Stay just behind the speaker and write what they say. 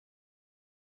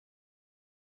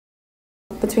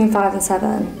between 5 and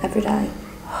 7 every day.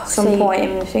 Some point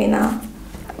in between that.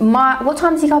 What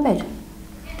time does he go to bed?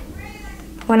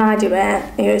 When I do it,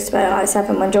 he goes to bed at like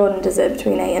 7. When Jordan does it,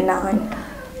 between 8 and 9.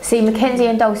 See, Mackenzie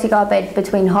and Dulcie go to bed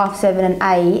between 7:30 and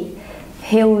 8.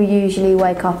 He'll usually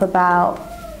wake up about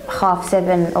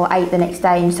 7:30 or 8 the next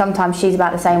day, and sometimes she's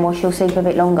about the same, or she'll sleep a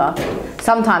bit longer.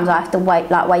 Sometimes I have to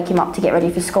wake him up to get ready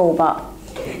for school, but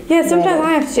yeah, sometimes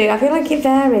I have to do. I feel like it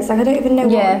varies. Like I don't even know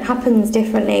what happens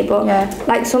differently, but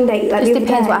like some days, like it just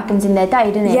depends what happens in their day,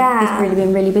 doesn't it? Yeah, if he's really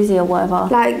been really busy or whatever.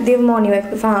 Like the other morning, you woke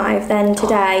up at 5. Then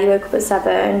today, you woke up at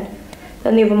 7.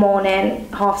 Then the other morning,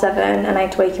 7:30, and I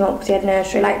had to wake him up because he had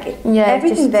nursery. Like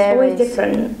everything's always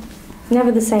different.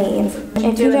 Never the same.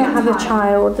 If you don't have a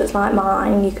child that's like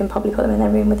mine, you can probably put them in their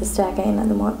room with a stairgate and let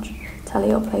them watch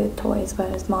telly or play with toys,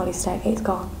 whereas Marley's stairgate's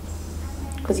gone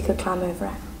because he could climb over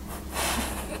it.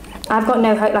 I've got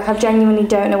no hope. Like I genuinely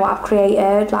don't know what I've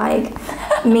created. Like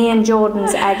me and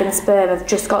Jordan's egg and sperm have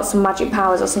just got some magic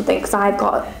powers or something, because I've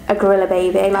got a gorilla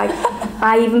baby. Like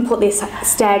I even put this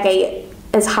stairgate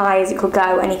as high as it could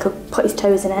go, and he could put his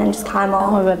toes in it and just climb on.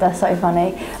 Oh my god, that's so funny.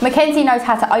 Mackenzie knows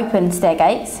how to open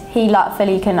stairgates. He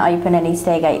fully can open any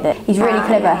stairgate. He's really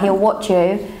clever. Yeah. He'll watch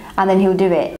you and then he'll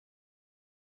do it.